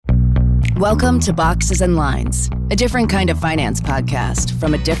Welcome to Boxes and Lines, a different kind of finance podcast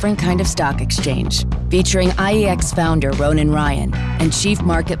from a different kind of stock exchange, featuring IEX founder Ronan Ryan and Chief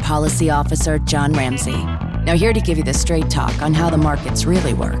Market Policy Officer John Ramsey. Now here to give you the straight talk on how the markets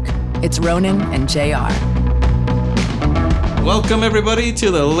really work, it's Ronan and JR. Welcome everybody to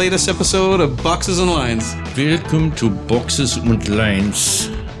the latest episode of Boxes and Lines. Welcome to Boxes und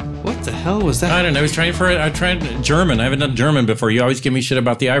Lines. What the hell was that? I don't know. I tried German. I haven't done German before. You always give me shit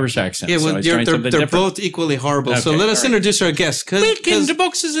about the Irish accent. Yeah, well, they're both equally horrible. Okay, so let us introduce our guest. Welcome to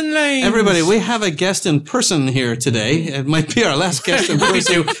Boxes and Lines. Everybody, we have a guest in person here today. It might be our last guest in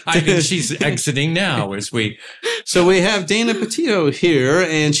person. I think she's exiting now as we... So we have Dana Petitto here,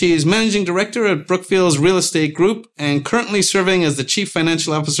 and she's Managing Director at Brookfield's Real Estate Group and currently serving as the Chief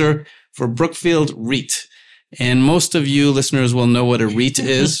Financial Officer for Brookfield REIT. And most of you listeners will know what a REIT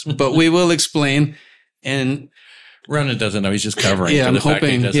is, but we will explain. And Ronan doesn't know. He's just covering. Yeah, I'm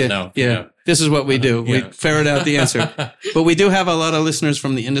hoping. Yeah. This is what we do. We ferret out the answer. But we do have a lot of listeners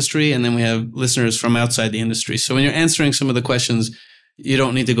from the industry, and then we have listeners from outside the industry. So when you're answering some of the questions, you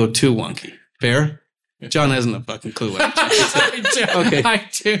don't need to go too wonky. Fair? John hasn't a fucking clue what I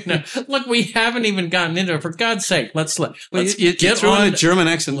do know. Look, we haven't even gotten into it. For God's sake, let's you get through on a German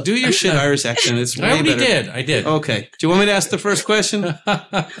accent. Do your shit Irish accent. It's way I already better. I did. Okay. Do you want me to ask the first question?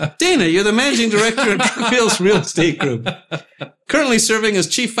 Dana, you're the Managing Director at Brookfield's Real Estate Group. Currently serving as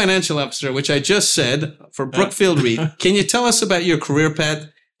Chief Financial Officer, which I just said, for Brookfield REIT. Can you tell us about your career path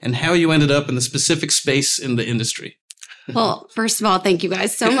and how you ended up in the specific space in the industry? Well, first of all, thank you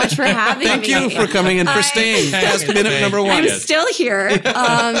guys so much for having me. Thank you for coming and for staying past minute number one. I'm still here.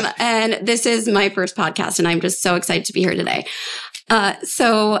 And this is my first podcast, and I'm just so excited to be here today.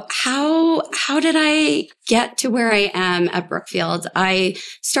 So how did I get to where I am at Brookfield? I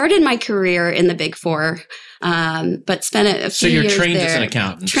started my career in the Big Four, but spent a few years there. So you're trained as an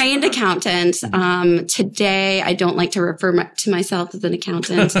accountant. Trained accountant. Today, I don't like to refer to myself as an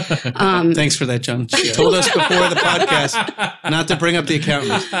accountant. Thanks for that, John. She told us before the podcast not to bring up the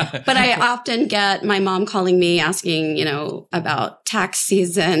accountant. But I often get my mom calling me asking, about tax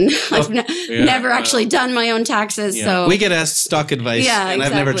season. I've never actually done my own taxes. Yeah. So we get asked stock advice, and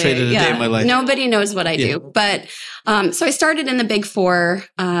I've never traded a day in my life. Nobody knows what I do. But so I started in the Big Four,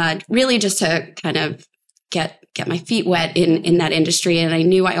 really just to kind of get my feet wet in that industry. And I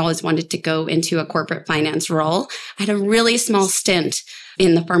knew I always wanted to go into a corporate finance role. I had a really small stint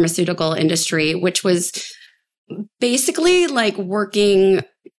in the pharmaceutical industry, which was basically like working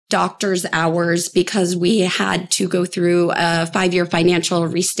doctor's hours because we had to go through a 5-year financial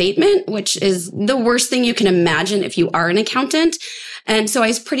restatement, which is the worst thing you can imagine if you are an accountant. And so I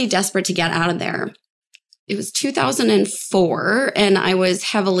was pretty desperate to get out of there. It was 2004, and I was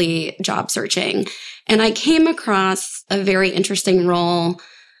heavily job searching. And I came across a very interesting role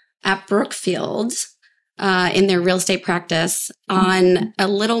at Brookfield in their real estate practice on a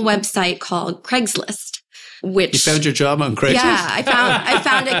little website called Craigslist. Which, you found your job on Craigslist? Yeah, I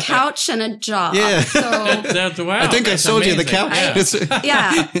found a couch and a job. Yeah. So, wow, I think I sold you the couch.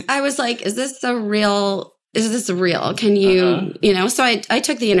 I was like, is this real? Can you, So I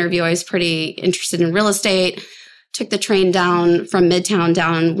took the interview. I was pretty interested in real estate, took the train down from Midtown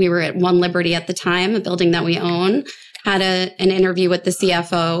down. We were at One Liberty at the time, a building that we own, had an interview with the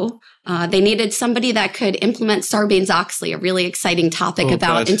CFO. They needed somebody that could implement Sarbanes-Oxley, a really exciting topic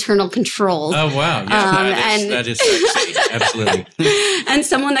about internal controls. Oh, wow. Yeah, that is sexy. Absolutely. And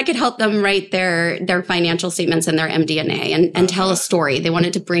someone that could help them write their financial statements and their MD&A and tell a story. They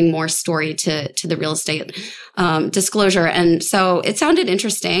wanted to bring more story to the real estate disclosure. And so it sounded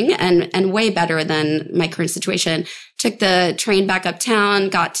interesting and way better than my current situation. Took the train back uptown,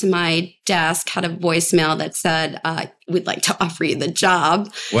 got to my desk, had a voicemail that said, we'd like to offer you the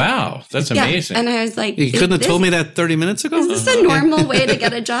job. Wow, that's amazing. And I was like, you couldn't have told me that 30 minutes ago? Is this a normal way to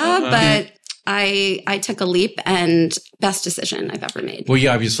get a job? But I took a leap, and best decision I've ever made. Well, you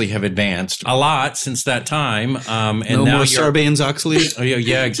obviously have advanced a lot since that time. And no now more Sarbanes-Oxley? Oh,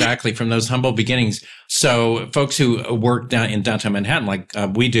 yeah, exactly. From those humble beginnings. So folks who work in downtown Manhattan, like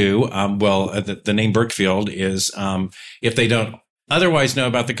we do, the name Brookfield is, if they don't otherwise know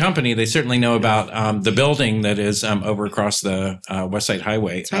about the company, they certainly know about the building that is over across the West Side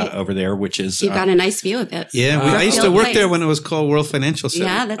Highway over there, which is... You've got a nice view of it. Yeah, I used to work there when it was called World Financial Center.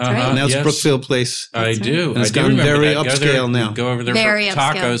 Yeah, that's right. Now it's Brookfield Place. I do. And it's gone very upscale now. Go over there for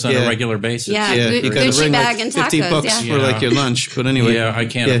tacos on a regular basis. Yeah, you got to bring like $50 for like your lunch. But anyway. Yeah, I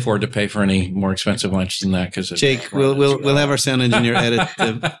can't afford to pay for any more expensive lunch than that. Jake, we'll have our sound engineer edit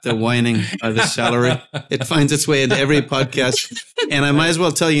the whining of the salary. It finds its way into every podcast And I might as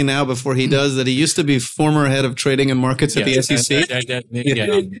well tell you now before he does that he used to be former head of trading and markets at the SEC.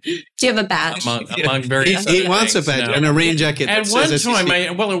 Do you have a badge? Among various he wants a badge and a rain jacket. At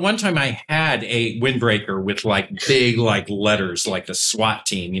one time I had a windbreaker with like big like letters like the SWAT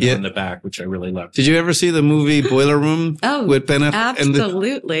team, in the back, which I really loved. Did you ever see the movie Boiler Room with Ben Affleck?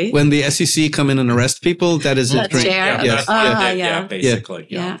 Absolutely. When the SEC come in and arrest people, that is his drink. Yeah, basically.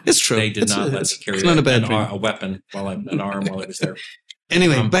 Yeah. It's true. They did not let me carry a weapon an arm while I was there.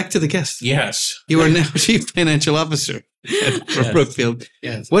 Anyway, back to the guest. Yes. You are now Chief Financial Officer for Brookfield.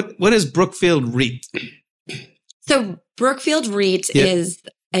 Yes. What is Brookfield REIT? So Brookfield REIT is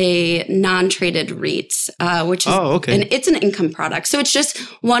a non-traded REIT, which is and it's an income product. So it's just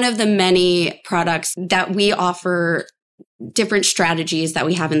one of the many products that we offer, different strategies that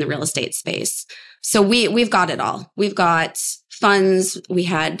we have in the real estate space. So we've got it all. We've got funds. We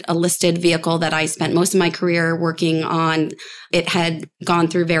had a listed vehicle that I spent most of my career working on. It had gone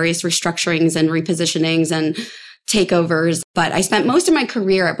through various restructurings and repositionings and takeovers, but I spent most of my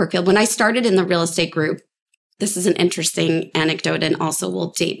career at Brookfield. When I started in the real estate group, this is an interesting anecdote and also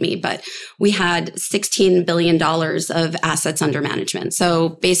will date me, but we had $16 billion of assets under management.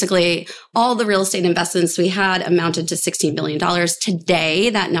 So basically all the real estate investments we had amounted to $16 billion.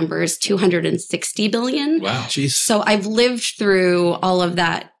 Today, that number is $260 billion. Wow. Jeez. So I've lived through all of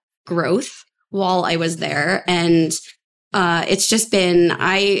that growth while I was there. And it's just been,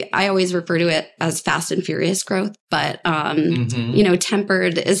 I always refer to it as fast and furious growth, but,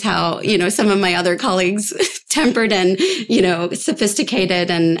 tempered is how, some of my other colleagues tempered and, sophisticated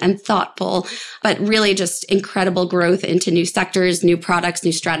and thoughtful, but really just incredible growth into new sectors, new products,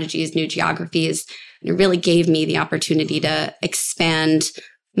 new strategies, new geographies. And it really gave me the opportunity to expand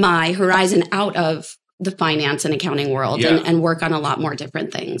my horizon out of the finance and accounting world and work on a lot more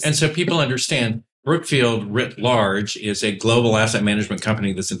different things. And so people understand Brookfield writ large is a global asset management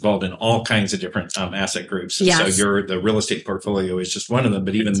company that's involved in all kinds of different asset groups. And so the real estate portfolio is just one of them.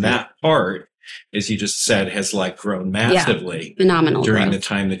 But even that part, as you just said, has like grown massively phenomenal during growth. The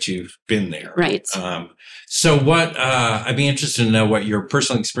time that you've been there. Right. So what I'd be interested to know what your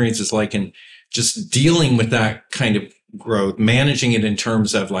personal experience is like in just dealing with that kind of growth, managing it in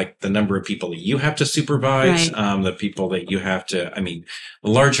terms of like the number of people that you have to supervise, the people that you have to, the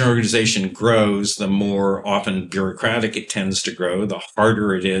larger organization grows, the more often bureaucratic it tends to grow, the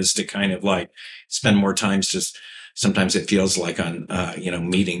harder it is to kind of like spend more time just sometimes it feels like on,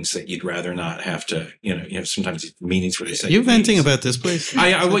 meetings that you'd rather not have to, sometimes meetings where they say. You're venting about this place?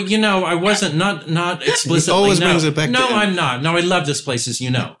 I wasn't not explicitly. Always brings it back to I'm not. No, I love this place, as you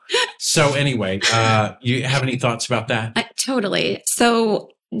know. So anyway, you have any thoughts about that? Totally. So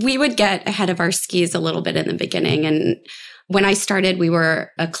we would get ahead of our skis a little bit in the beginning. And when I started, we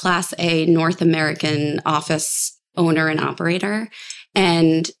were a Class A North American office owner and operator.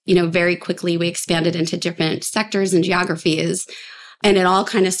 And, very quickly we expanded into different sectors and geographies, and it all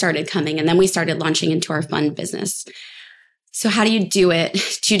kind of started coming. And then we started launching into our fund business. So how do you do it?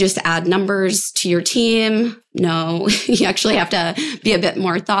 Do you just add numbers to your team? No, you actually have to be a bit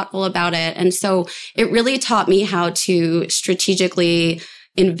more thoughtful about it. And so it really taught me how to strategically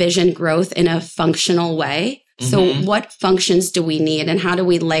envision growth in a functional way. So what functions do we need, and how do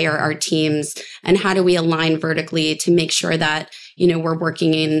we layer our teams, and how do we align vertically to make sure that, we're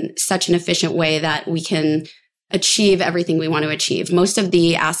working in such an efficient way that we can achieve everything we want to achieve. Most of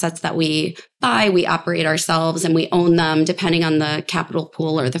the assets that we buy, we operate ourselves and we own them depending on the capital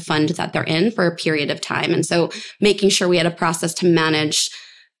pool or the fund that they're in for a period of time. And so making sure we had a process to manage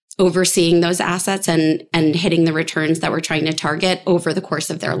overseeing those assets and hitting the returns that we're trying to target over the course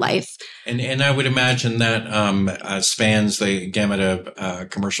of their life. And I would imagine that spans the gamut of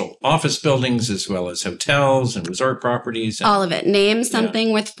commercial office buildings as well as hotels and resort properties. All of it. Name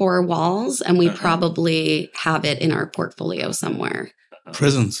something with 4 walls, and we probably have it in our portfolio somewhere.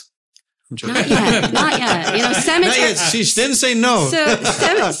 Prisons. Not yet. Cemeteries. Not yet. She didn't say no.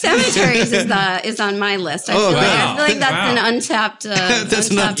 So cemeteries is on my list. I feel like that's an untapped. That's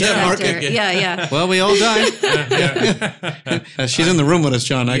an untapped market. Yeah. Well, we all die. She's in the room with us,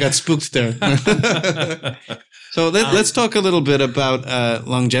 John. I got spooked there. So let's talk a little bit about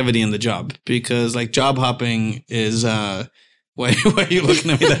longevity in the job, because like job hopping is. Why are you looking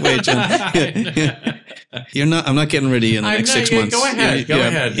at me that way, John? You're not. I'm not getting ready in the next 6 months. Go ahead. Go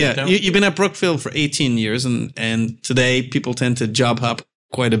ahead. Yeah, you've been at Brookfield for 18 years, and today people tend to job hop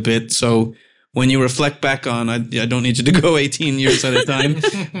quite a bit. So when you reflect back on, I don't need you to go 18 years at a time,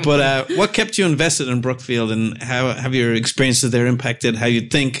 but what kept you invested in Brookfield, and how have your experiences there impacted how you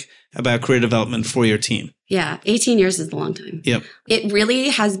think about career development for your team? Yeah, 18 years is a long time. Yep. It really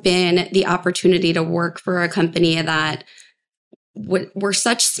has been the opportunity to work for a company that were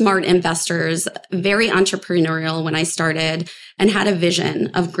such smart investors, very entrepreneurial when I started, and had a vision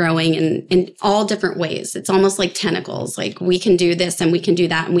of growing in all different ways. It's almost like tentacles. Like, we can do this and we can do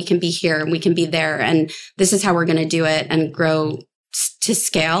that and we can be here and we can be there. And this is how we're going to do it and grow to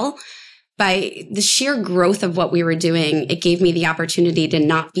scale. By the sheer growth of what we were doing, it gave me the opportunity to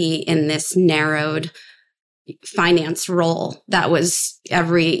not be in this narrowed finance role that was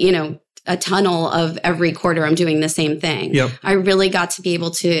a tunnel of every quarter I'm doing the same thing. Yep. I really got to be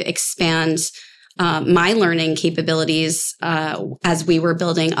able to expand my learning capabilities as we were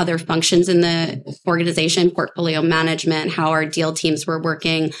building other functions in the organization, portfolio management, how our deal teams were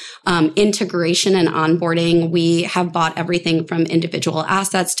working, integration and onboarding. We have bought everything from individual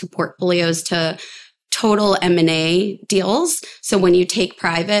assets to portfolios to total M&A deals. So when you take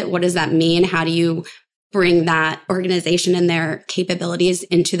private, what does that mean? How do you bring that organization and their capabilities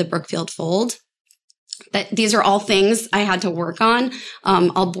into the Brookfield fold? These are all things I had to work on.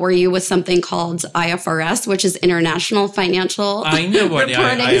 I'll bore you with something called IFRS, which is International Financial I know what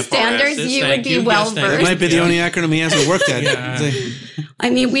Reporting IFRS Standards. is. You Thank would be you. well Yes, thank It versed. might be the only acronym he hasn't worked at. Yeah. I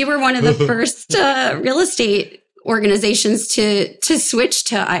mean, we were one of the first real estate organizations to switch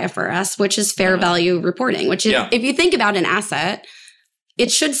to IFRS, which is fair value reporting, which is, if you think about an asset, it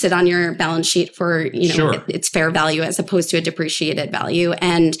should sit on your balance sheet for, Sure. its fair value as opposed to a depreciated value.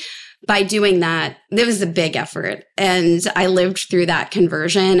 And by doing that, it was a big effort. And I lived through that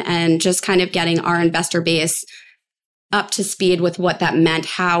conversion and just kind of getting our investor base up to speed with what that meant,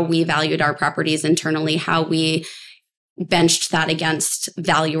 how we valued our properties internally, how we benched that against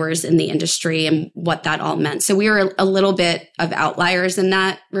valuers in the industry and what that all meant. So we were a little bit of outliers in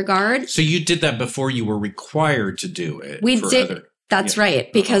that regard. So you did that before you were required to do it. We did. That's right.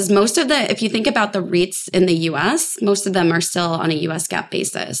 Because most of if you think about the REITs in the US, most of them are still on a US GAAP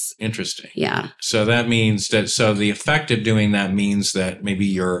basis. Interesting. Yeah. So that means so the effect of doing that means that maybe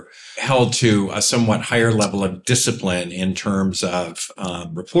you're held to a somewhat higher level of discipline in terms of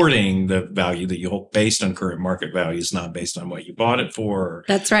reporting the value that you hold based on current market values, not based on what you bought it for.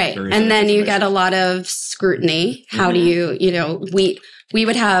 That's right. And then you get a lot of scrutiny. How do you, we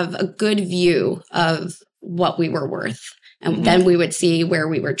would have a good view of what we were worth. And then we would see where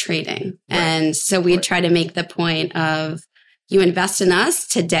we were trading. Right. And so we'd try to make the point of, you invest in us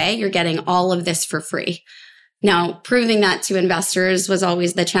today, you're getting all of this for free. Now, proving that to investors was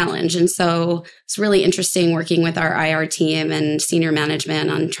always the challenge. And so it's really interesting working with our IR team and senior management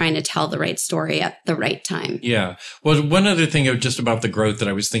on trying to tell the right story at the right time. Yeah. Well, one other thing just about the growth that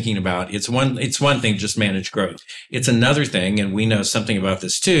I was thinking about, it's one thing, just manage growth. It's another thing, and we know something about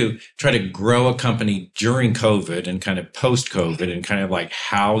this too, try to grow a company during COVID and kind of post-COVID, and kind of like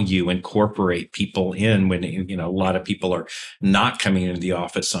how you incorporate people in when, a lot of people are not coming into the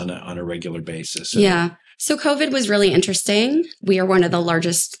office on a regular basis. Yeah. So COVID was really interesting. We are one of the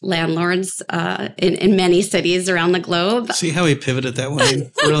largest landlords in many cities around the globe. See how he pivoted that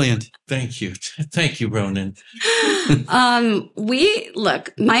one? Brilliant. Thank you. Thank you, Ronan.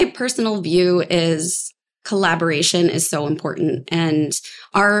 My personal view is collaboration is so important. And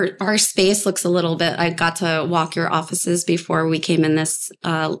our space looks a little bit, I got to walk your offices before we came in this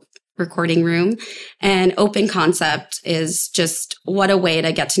recording room, and open concept is just what a way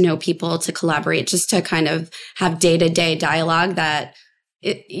to get to know people, to collaborate, just to kind of have day-to-day dialogue that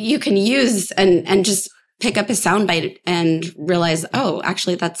you can use and just pick up a soundbite and realize, oh,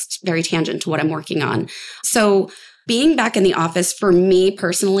 actually that's very tangent to what I'm working on. So being back in the office for me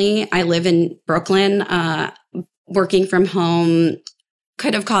personally, I live in Brooklyn, working from home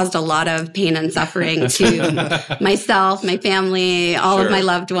could have caused a lot of pain and suffering to myself, my family, all of my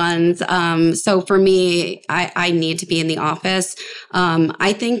loved ones. So for me, I need to be in the office.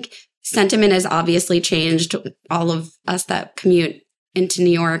 I think sentiment has obviously changed. All of us that commute into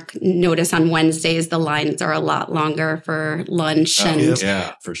New York notice on Wednesdays the lines are a lot longer for lunch,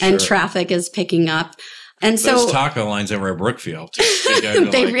 for sure. And traffic is picking up. And those so taco lines over at Brookfield,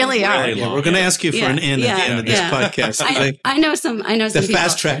 they really are. Yeah, we're going to ask you for an in at the end of this podcast. I know some the people.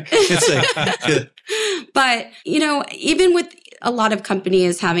 fast track. But, even with a lot of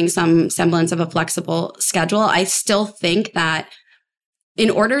companies having some semblance of a flexible schedule, I still think that in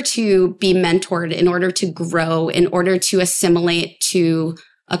order to be mentored, in order to grow, in order to assimilate to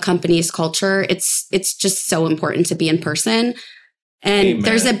a company's culture, it's just so important to be in person. And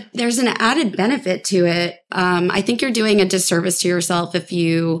Amen. there's an added benefit to it. I think you're doing a disservice to yourself if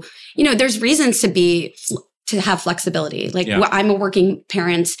there's reasons to have flexibility. Like I'm a working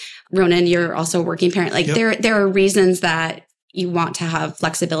parent, Ronan, you're also a working parent. Like there are reasons that you want to have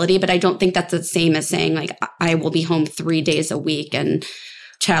flexibility, but I don't think that's the same as saying like I will be home 3 days a week and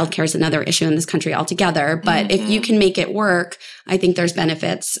childcare is another issue in this country altogether. But if you can make it work, I think there's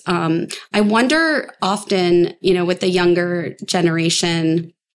benefits. I wonder often, with the younger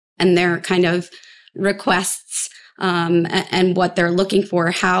generation and their kind of requests and what they're looking for,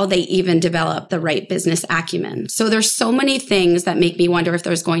 how they even develop the right business acumen. So there's so many things that make me wonder if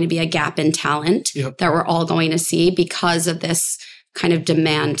there's going to be a gap in talent that we're all going to see because of this kind of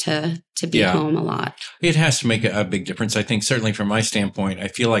demand to be home a lot. It has to make a big difference. I think certainly from my standpoint, I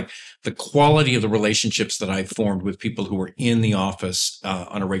feel like the quality of the relationships that I've formed with people who are in the office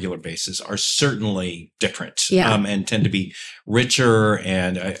on a regular basis are certainly different and tend to be richer.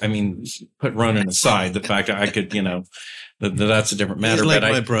 And I mean, put Ronan aside, the fact that I could, that's a different matter. He's like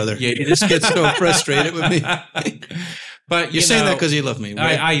my brother. Yeah, he just gets so frustrated with me. But you're saying that because you love me,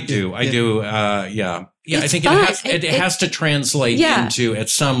 right? I do. Yeah, I think it has to translate into, at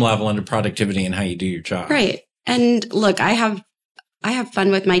some level, into productivity and how you do your job. Right. And look, I have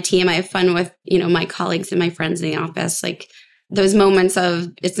fun with my team. I have fun with, my colleagues and my friends in the office. Like those moments of,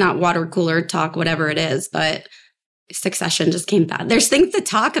 it's not water cooler talk, whatever it is, but succession just came back. There's things to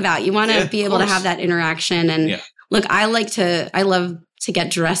talk about. You want to be able to have that interaction. And look, I love to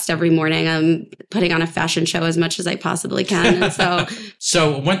get dressed every morning. I'm putting on a fashion show as much as I possibly can. And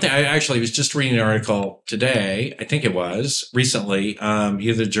so one thing, I actually was just reading an article today, I think it was recently,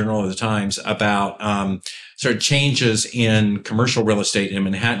 either the Journal or the Times, about sort of changes in commercial real estate in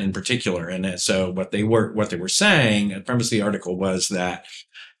Manhattan in particular. And so what they were saying, the premise of the article was that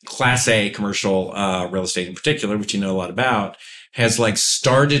Class A commercial real estate in particular, which you know a lot about, has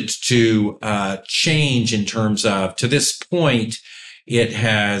started to change in terms of, to this point, it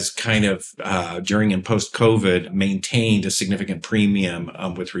has kind of, during and post-COVID, maintained a significant premium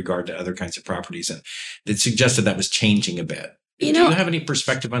with regard to other kinds of properties. And it suggested that was changing a bit. Do you have any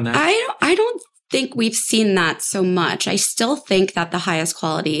perspective on that? I don't think we've seen that so much. I still think that the highest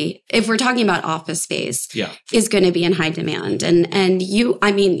quality, if we're talking about office space, is going to be in high demand. And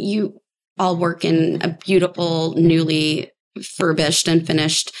you all work in a beautiful, newly furbished and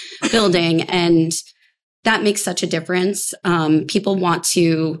finished building. And that makes such a difference. People want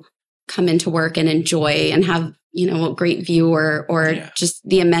to come into work and enjoy and have, a great view or just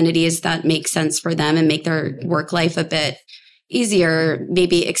the amenities that make sense for them and make their work life a bit easier,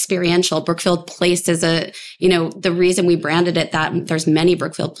 maybe experiential. Brookfield Place is the reason we branded it that. There's many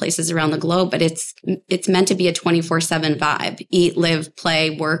Brookfield Places around the globe, but it's meant to be a 24/7 vibe. Eat, live,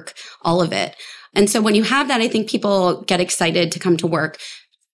 play, work, all of it. And so when you have that, I think people get excited to come to work.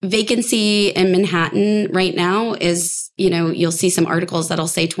 Vacancy in Manhattan right now is, you'll see some articles that'll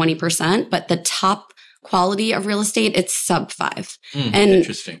say 20%, but the top quality of real estate, it's sub 5. And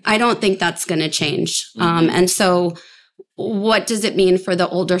interesting. I don't think that's going to change. And so what does it mean for the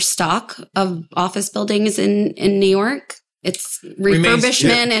older stock of office buildings in New York? It's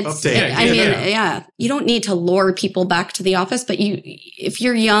refurbishment. You don't need to lure people back to the office, but if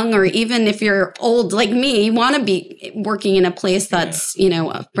you're young or even if you're old like me, you want to be working in a place that's,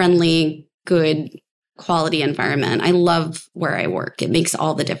 a friendly, good quality environment. I love where I work. It makes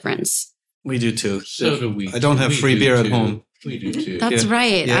all the difference. We do too. So do we. I don't have free beer at home. We do too. That's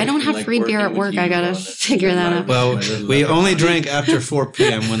right. I don't have free beer at work. I got to figure that out. Well, we only drink after 4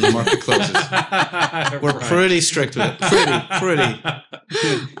 p.m. when the market closes. We're pretty strict with it. Pretty.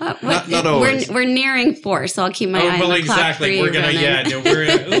 Not always. We're nearing 4, so I'll keep my eye on the clock for you. We're going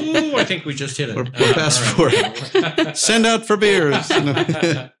to, I think we just hit it. We're past 4. Send out for beers.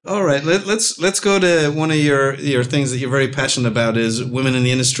 All right. Let's go to one of your things that you're very passionate about is women in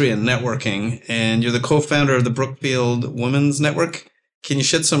the industry and networking. And you're the co-founder of the Brookfield Women's Network. Can you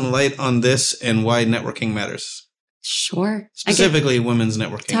shed some light on this and why networking matters? Sure. Specifically, women's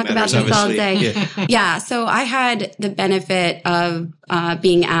networking talk matters, about this obviously. all day. So I had the benefit of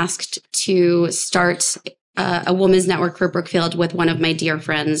being asked to start a women's network for Brookfield with one of my dear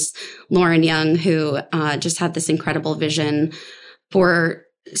friends, Lauren Young, who just had this incredible vision for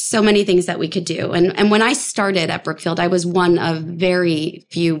so many things that we could do. And when I started at Brookfield, I was one of very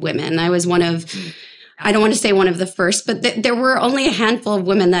few women. I was one of, I don't want to say one of the first, but there were only a handful of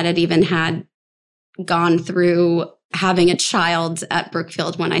women that had gone through having a child at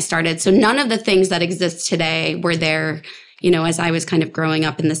Brookfield when I started. So none of the things that exist today were there, as I was kind of growing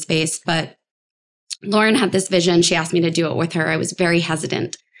up in the space. But Lauren had this vision. She asked me to do it with her. I was very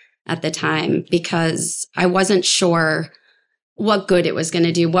hesitant at the time because I wasn't sure what good it was going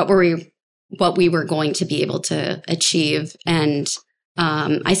to do, what we were going to be able to achieve. And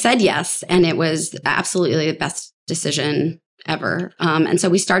I said yes, and it was absolutely the best decision ever. And so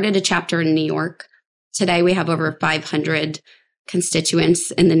we started a chapter in New York. Today we have over 500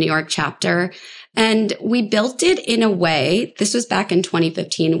 constituents in the New York chapter. And we built it in a way, this was back in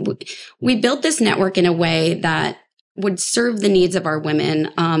 2015. We built this network in a way that would serve the needs of our women.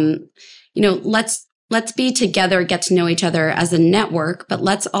 Let's be together, get to know each other as a network, but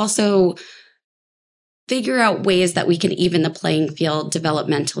let's also figure out ways that we can even the playing field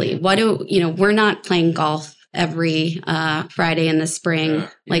developmentally. We're not playing golf every Friday in the spring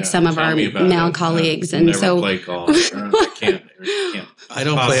like some of our male colleagues. And so play golf. I can't I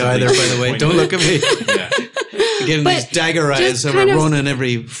don't play either, by the way. Don't look at me. Getting these dagger eyes over Ronan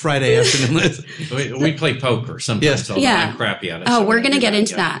every Friday afternoon. We play poker sometimes. Yes. I'm crappy at it. Oh, we're going to get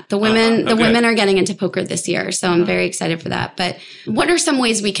into that. The women are getting into poker this year. So I'm very excited for that. But what are some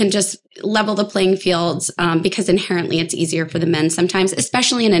ways we can just level the playing fields? Because inherently it's easier for the men sometimes,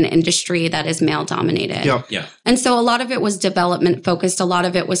 especially in an industry that is male dominated. Yeah. And so a lot of it was development focused. A lot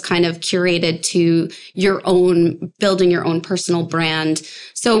of it was kind of curated to building your own personal brand.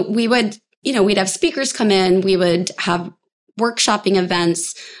 So we would, we'd have speakers come in, we would have workshopping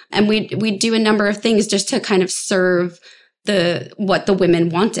events, and we'd do a number of things just to kind of serve what the women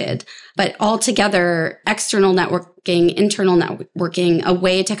wanted. But altogether, external networking, internal networking, a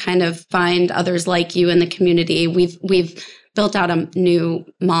way to kind of find others like you in the community. We've built out a new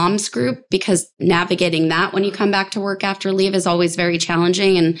moms group, because navigating that when you come back to work after leave is always very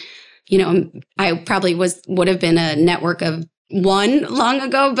challenging. And, I probably would have been a network of one long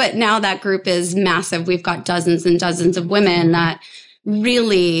ago, but now that group is massive. We've got dozens and dozens of women that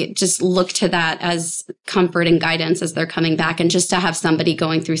really just look to that as comfort and guidance as they're coming back. And just to have somebody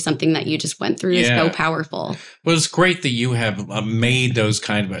going through something that you just went through is so powerful. Well, it's great that you have made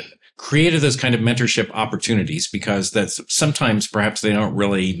created those kind of mentorship opportunities, because that's sometimes perhaps they don't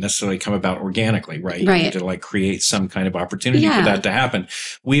really necessarily come about organically, right? You need to create some kind of opportunity for that to happen.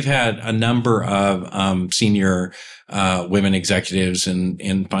 We've had a number of senior women executives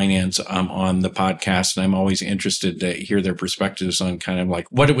in finance on the podcast, and I'm always interested to hear their perspectives on kind of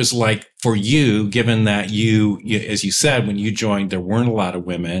what it was like for you, given that you, as you said, when you joined, there weren't a lot of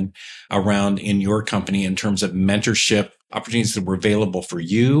women around in your company in terms of mentorship opportunities that were available for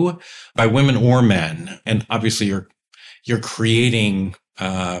you by women or men. And obviously you're creating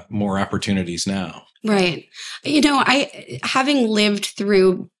more opportunities now. Right. Having lived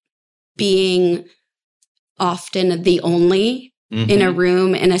through being often the only in a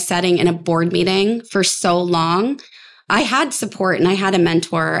room, in a setting, in a board meeting for so long, I had support and I had a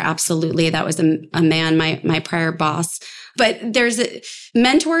mentor. Absolutely. That was a man, my prior boss. But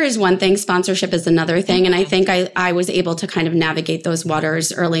mentor is one thing, sponsorship is another thing. And I think I was able to kind of navigate those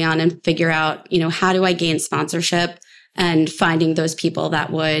waters early on and figure out, how do I gain sponsorship? And finding those people that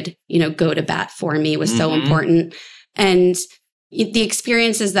would, go to bat for me was so important. And the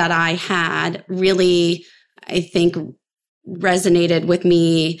experiences that I had really, I think, resonated with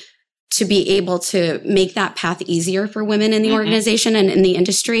me to be able to make that path easier for women in the organization and in the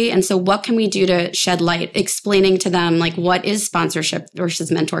industry. And so what can we do to shed light, explaining to them, what is sponsorship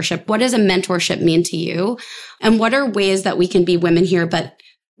versus mentorship? What does a mentorship mean to you? And what are ways that we can be women here, but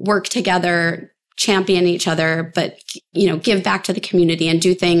work together, champion each other, but, give back to the community and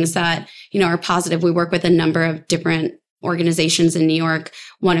do things that, are positive. We work with a number of different organizations in New York.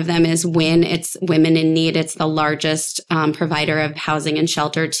 One of them is WIN. It's Women in Need. It's the largest provider of housing and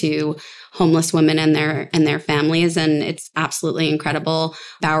shelter to homeless women and their families. And it's absolutely incredible.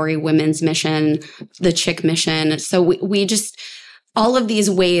 Bowery Women's Mission, the Chick Mission. So we just, all of these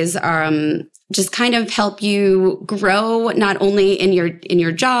ways are just kind of help you grow, not only in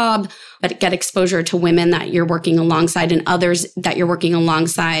your job, but get exposure to women that you're working alongside and others that you're working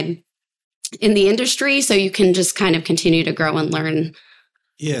alongside in the industry, so you can just kind of continue to grow and learn.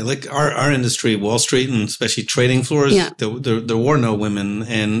 Yeah, like our industry, Wall Street, and especially trading floors, there were no women.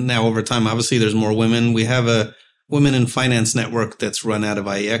 And now over time, obviously, there's more women. We have a Women in Finance network that's run out of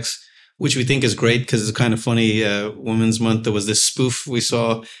IEX, which we think is great because it's kind of funny. Women's Month, there was this spoof we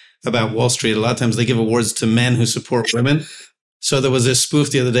saw about Wall Street. A lot of times they give awards to men who support women. So there was this spoof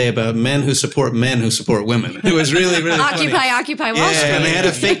the other day about men who support women. It was really, really funny. Occupy Wall Street. And they had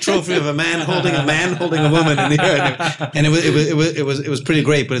a fake trophy of a man holding a woman in the air. And it was pretty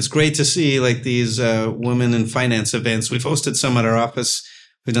great. But it's great to see these women in finance events. We've hosted some at our office.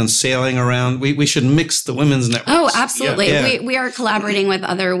 We've done sailing around. We should mix the women's networks. Oh, absolutely. Yeah. We are collaborating with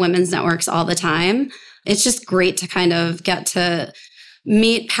other women's networks all the time. It's just great to kind of get to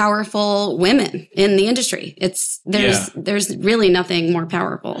meet powerful women in the industry. There's really nothing more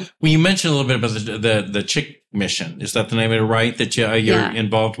powerful. Well, you mentioned a little bit about the Chick Mission. Is that the name of it, right? That you're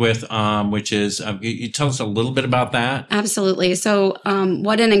involved with, which is, you tell us a little bit about that? Absolutely. So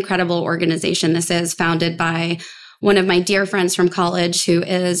what an incredible organization this is, founded by one of my dear friends from college who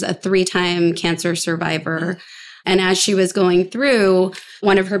is a 3-time cancer survivor. And as she was going through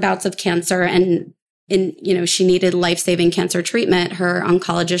one of her bouts of cancer and she needed life-saving cancer treatment, her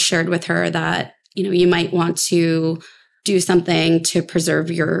oncologist shared with her that, you might want to do something to preserve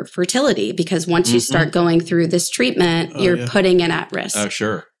your fertility, because once you start going through this treatment, you're putting it at risk. Oh,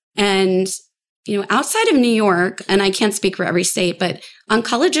 sure. And, outside of New York, and I can't speak for every state, but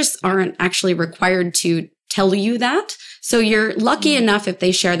oncologists aren't actually required to tell you that. So you're lucky enough if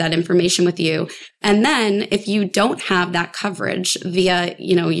they share that information with you. And then if you don't have that coverage via,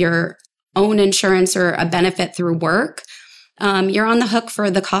 your own insurance or a benefit through work, you're on the hook for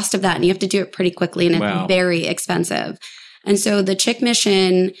the cost of that. And you have to do it pretty quickly. And it's very expensive. And so the Chick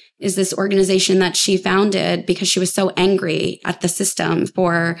Mission is this organization that she founded because she was so angry at the system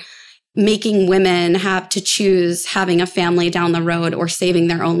for making women have to choose having a family down the road or saving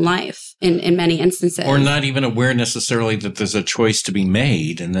their own life in many instances. Or not even aware necessarily that there's a choice to be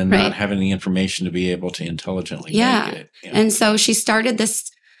made, and then not having the information to be able to intelligently make it. Yeah. And so she started this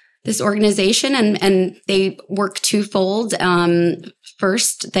organization, and they work twofold.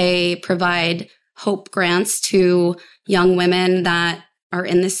 First, they provide hope grants to young women that are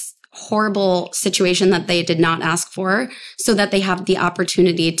in this horrible situation that they did not ask for, so that they have the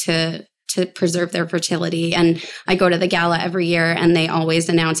opportunity to preserve their fertility. And I go to the gala every year, and they always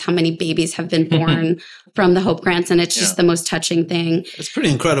announce how many babies have been born from the Hope Grants, and it's just the most touching thing. It's pretty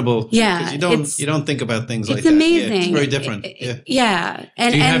incredible. Yeah, you don't think about things like that. It's amazing. Yeah, it's very different. Yeah.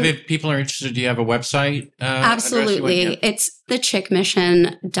 And do you have, if people are interested, do you have a website? Absolutely. It's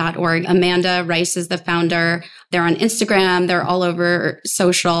thechickmission.org. Amanda Rice is the founder. They're on Instagram. They're all over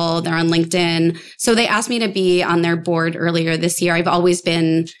social. They're on LinkedIn. So they asked me to be on their board earlier this year. I've always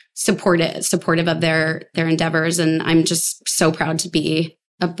been supportive of their endeavors. And I'm just so proud to be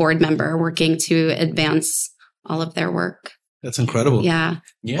a board member working to advance all of their work. That's incredible. Yeah.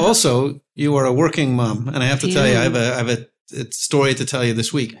 Also, you are a working mom. And I have to tell you, I have a story to tell you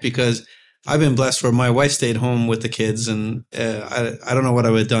this week, because I've been blessed where my wife stayed home with the kids, and I don't know what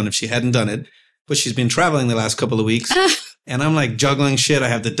I would have done if she hadn't done it, but she's been traveling the last couple of weeks. And I'm like juggling shit. I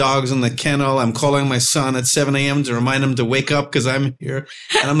have the dogs in the kennel. I'm calling my son at 7 a.m. to remind him to wake up because I'm here.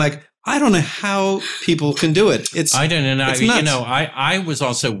 And I'm like, I don't know how people can do it. I don't know. I was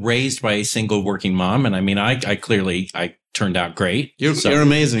also raised by a single working mom. And I mean, I clearly turned out great. You're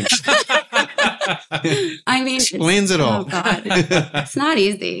amazing. I mean, explains it all. Oh God. It's not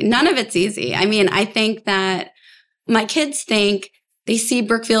easy. None of it's easy. I mean, I think that my kids think they see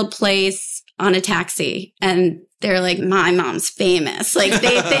Brookfield Place on a taxi and they're like, my mom's famous. Like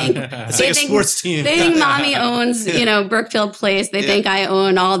they think, it's like a sports team. They think mommy owns, Brookfield Place. They think I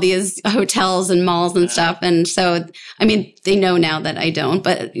own all these hotels and malls and stuff. And so, I mean, they know now that I don't,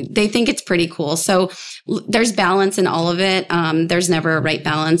 but they think it's pretty cool. So there's balance in all of it. There's never a right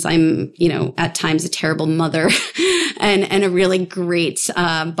balance. I'm, at times a terrible mother and a really great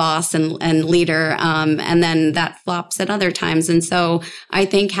boss and leader. And then that flops at other times. And so I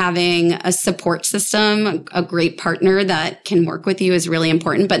think having a support system, a great partner that can work with you is really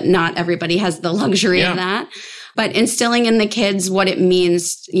important, but not everybody has the luxury of that. But instilling in the kids what it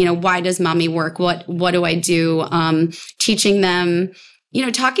means, why does mommy work? What do I do? Teaching them,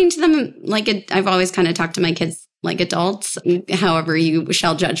 talking to them I've always kind of talked to my kids like adults, however you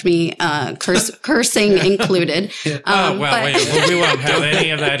shall judge me, cursing included. We won't have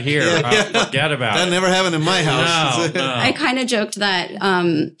any of that here. Forget about it. That never happened in my house. No. I kind of joked that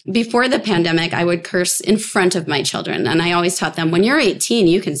before the pandemic, I would curse in front of my children. And I always taught them, when you're 18,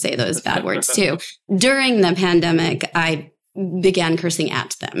 you can say those bad words too. During the pandemic, I began cursing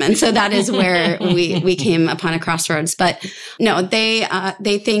at them. And so that is where we came upon a crossroads. But no, they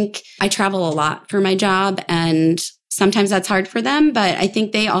think I travel a lot for my job, and sometimes that's hard for them, but I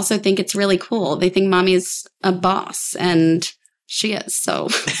think they also think it's really cool. They think mommy's a boss, and she is. So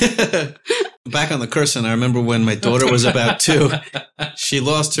back on the cursing, I remember when my daughter was about 2, she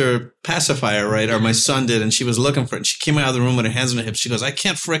lost her pacifier, right? Or my son did, and she was looking for it. And she came out of the room with her hands on her hips. She goes, I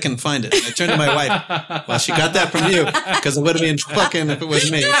can't frickin' find it. And I turned to my wife. Well, she got that from you, because it would have been fucking if it was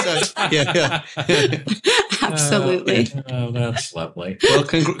me. So, yeah. Absolutely. Oh, that's lovely. Well,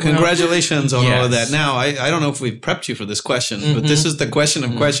 congratulations on all of that. Now, I don't know if we've prepped you for this question, but this is the question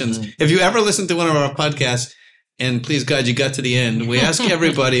of questions. If you ever listen to one of our podcasts, and please God, you got to the end, we ask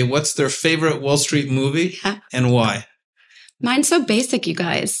everybody what's their favorite Wall Street movie and why. Mine's so basic, you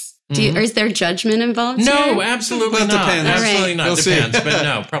guys. Is there judgment involved No, here? absolutely not. Depends. Absolutely not. We'll Depends, see. but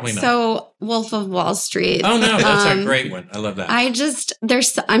no, probably not. So, Wolf of Wall Street. Oh, no, that's a great one. I love that.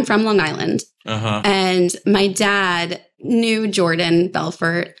 I'm from Long Island. And my dad knew Jordan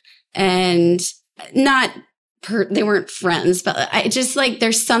Belfort, and not they weren't friends, but I just like,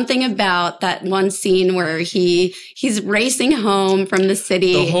 there's something about that one scene where he's racing home from the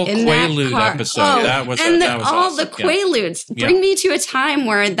city. The whole in Quaalude that episode. Oh, that was and that was all awesome. the Quaaludes bring me to a time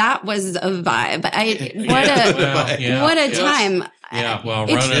where that was a vibe. What a time. Yeah, well,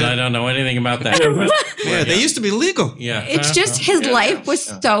 Ronan, I don't know anything about that. They used to be legal. Yeah. It's just his life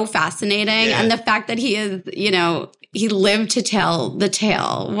was so fascinating. Yeah. And the fact that he is, he lived to tell the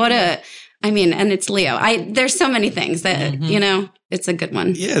tale. And it's Leo. There's so many things that, it's a good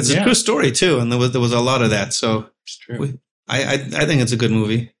one. Yeah, it's a true story too. And there was a lot of that. So It's true. I think it's a good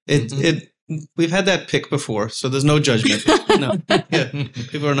movie. We've had that pick before, so there's no judgment. No. Yeah.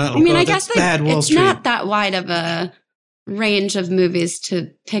 People are not, I guess bad Wall it's Street. not that wide of a range of movies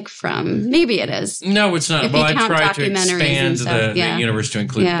to pick from. Maybe it is. No, it's not. If Well, you I count tried to documentaries and expand stuff, the universe to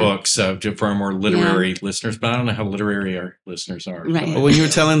include books for our more literary listeners, but I don't know how literary our listeners are. Right. Well, when you were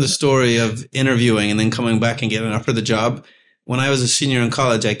telling the story of interviewing and then coming back and getting offered the job, when I was a senior in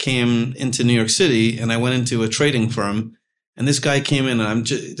college, I came into New York City and I went into a trading firm. And this guy came in and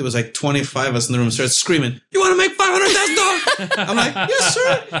there was like 25 of us in the room and started screaming, "You want to make $500,000?" I'm like, "Yes,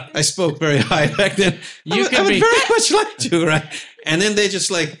 sir." I spoke very high back then. I would very much like to, right? And then they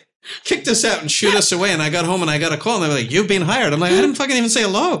just like kicked us out and shoot us away. And I got home and I got a call and they were like, "You've been hired." I'm like, "I didn't fucking even say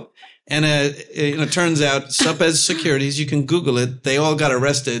hello." And it turns out, Supez Securities, you can Google it. They all got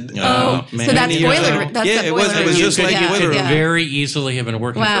arrested. So that's boiler. It was just like boiler room. Very easily have been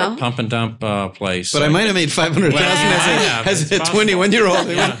working for a pump and dump place. But I might have made $500,000 as a 21-year-old.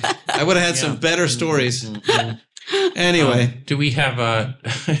 I would have had some better stories. Anyway, do we have a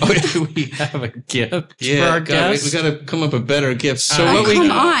gift for our guests? We got to come up with better gifts. So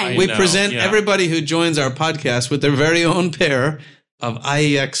we present everybody who joins our podcast with their very own pair of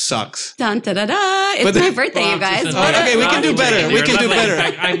IEX socks. Dun, da, da, da. It's my birthday, you guys. Okay, we can do better. We can do better. In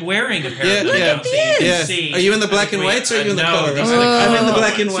fact, I'm wearing a pair of them. Yeah. Are you in the black and whites or are you in the color? I'm in the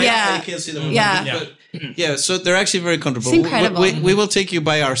black and white. Yeah. You can't see them. Yeah. So they're actually very comfortable. It's incredible. We will take you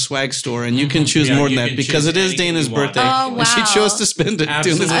by our swag store and you can choose more than that because it is Dana's birthday. Oh, wow. And she chose to spend it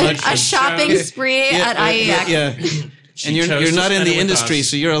doing this. A shopping spree at IEX. Yeah. And you're not in the industry,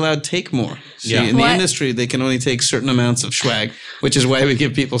 so you're allowed to take more. See, in the industry, they can only take certain amounts of swag, which is why we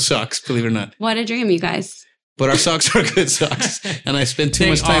give people socks, believe it or not. What a dream, you guys. But our socks are good socks, and I spent too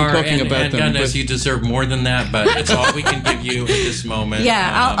much time talking about them. And goodness, you deserve more than that, but it's all we can give you at this moment.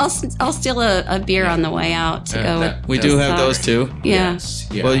 Yeah, I'll steal a beer on the way out to go with. We do have those too. Yeah. Yes.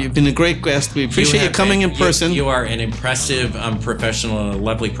 Yeah. Well, you've been a great guest. We appreciate you coming in person. You are an impressive professional and a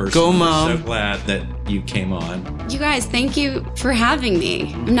lovely person. Go, Mom. I'm so glad that you came on. You guys, thank you for having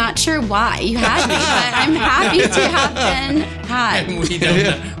me. I'm not sure why you had me, but I'm happy to have been had. And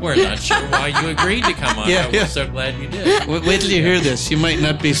we're not sure why you agreed to come on. We're so glad you did. Wait till you hear this. You might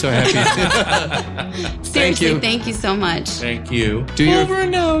not be so happy. Seriously, thank you so much. Thank you. Over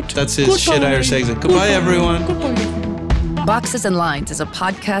and out. That's his shit Irish exit. Goodbye, everyone. Boxes and Lines is a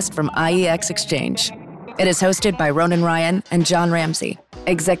podcast from IEX Exchange. It is hosted by Ronan Ryan and John Ramsey.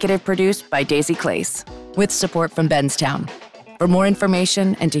 Executive produced by Daisy Clace, with support from Benstown. For more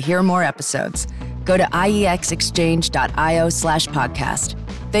information and to hear more episodes, go to iexexchange.io/podcast.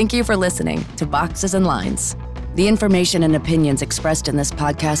 Thank you for listening to Boxes and Lines. The information and opinions expressed in this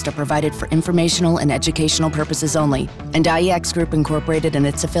podcast are provided for informational and educational purposes only, and IEX Group Incorporated and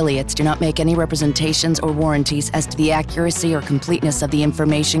its affiliates do not make any representations or warranties as to the accuracy or completeness of the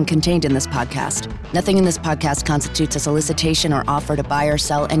information contained in this podcast. Nothing in this podcast constitutes a solicitation or offer to buy or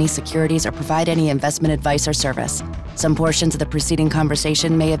sell any securities or provide any investment advice or service. Some portions of the preceding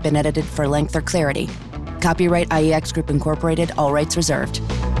conversation may have been edited for length or clarity. Copyright IEX Group Incorporated, all rights reserved.